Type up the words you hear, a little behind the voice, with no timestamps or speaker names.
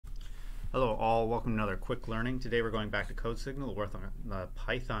Hello all, welcome to another quick learning. Today we're going back to CodeSignal, work on the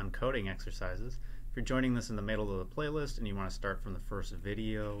Python coding exercises. If you're joining this in the middle of the playlist and you want to start from the first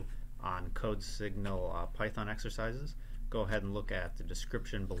video on CodeSignal Python exercises, go ahead and look at the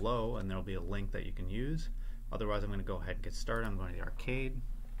description below and there'll be a link that you can use. Otherwise I'm going to go ahead and get started. I'm going to the arcade.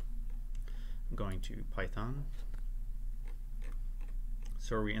 I'm going to Python.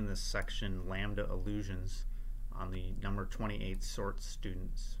 So are we in this section Lambda Illusions on the number 28 sort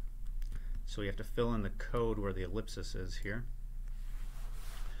students. So we have to fill in the code where the ellipsis is here.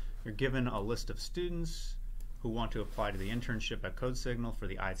 You're given a list of students who want to apply to the internship at CodeSignal. For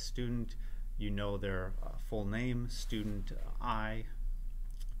the I student, you know their full name, student I,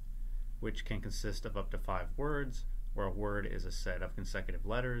 which can consist of up to 5 words, where a word is a set of consecutive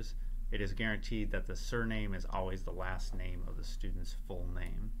letters. It is guaranteed that the surname is always the last name of the student's full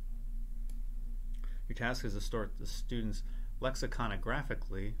name. Your task is to sort the students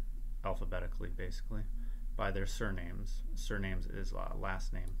lexiconographically, alphabetically basically, by their surnames. Surnames is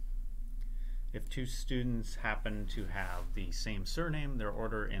last name. If two students happen to have the same surname, their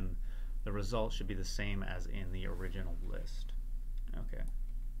order in the result should be the same as in the original list. Okay.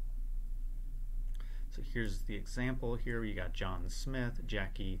 So here's the example. Here you got John Smith,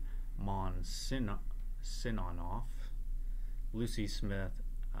 Jackie Monsinoff, Lucy Smith,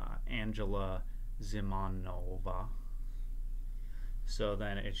 Angela Zimanova. So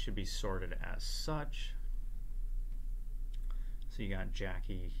then it should be sorted as such. So you got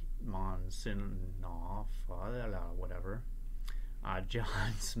Jackie Monsinoff, whatever,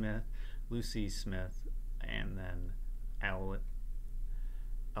 John Smith, Lucy Smith, and then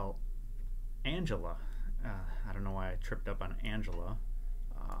Angela. I don't know why I tripped up on Angela.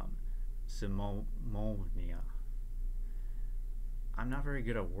 Simonia. I'm not very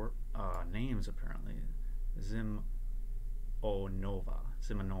good at names apparently.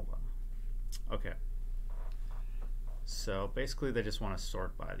 Simonova. Okay. So basically they just want to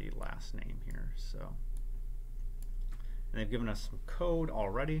sort by the last name here. So, and they've given us some code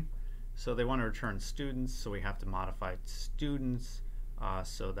already. So they want to return students, so we have to modify students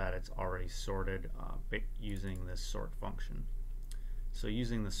so that it's already sorted using this sort function. So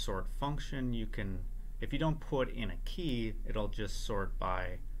using the sort function, you can, if you don't put in a key, it'll just sort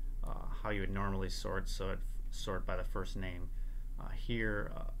by how you would normally sort. So it sort by the first name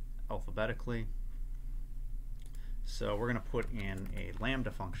here alphabetically. So we're going to put in a lambda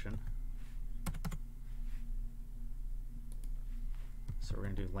function. So we're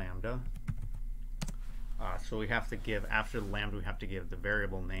going to do lambda. So we have to give, after the lambda, we have to give the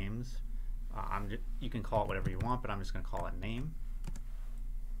variable names. You can call it whatever you want, but I'm just going to call it name.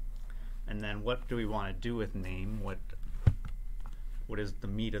 And then what do we want to do with name? What is the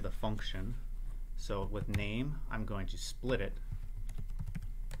meat of the function? So with name, I'm going to split it.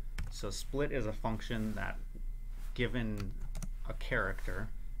 So split is a function that, given a character,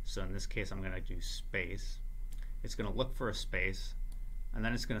 so in this case I'm going to do space, it's going to look for a space, and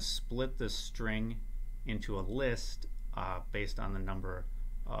then it's going to split this string into a list based on the number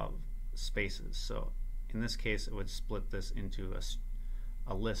of spaces. So in this case it would split this into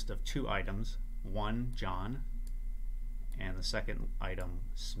a list of 2 items, one John and the second item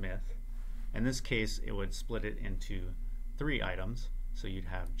Smith. In this case it would split it into 3 items, so you'd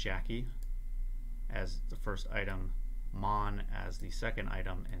have Jackie as the first item, Mon as the second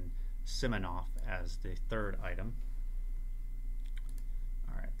item, and Simonoff as the third item.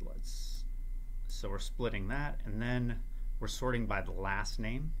 Alright, so we're splitting that, and then we're sorting by the last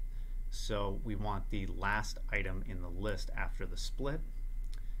name. So we want the last item in the list after the split.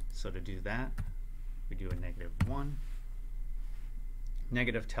 So to do that, we do a -1.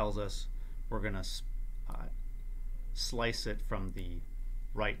 Negative tells us we're going to slice it from the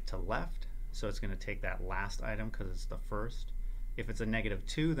right to left. So it's going to take that last item because it's the first. If it's a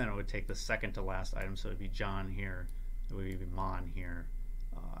 -2, then it would take the second to last item. So it would be John here, it would be Mon here,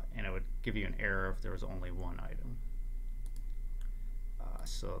 and it would give you an error if there was only one item.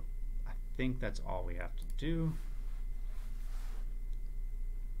 So I think that's all we have to do.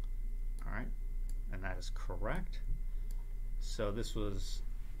 Alright, and that is correct. So this was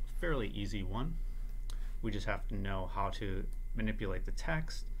a fairly easy one. We just have to know how to manipulate the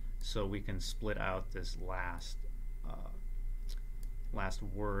text so we can split out this last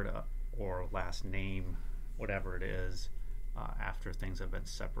word or last name, whatever it is, after things have been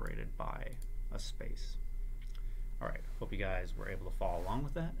separated by a space. Alright, hope you guys were able to follow along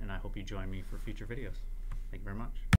with that, and I hope you join me for future videos. Thank you very much.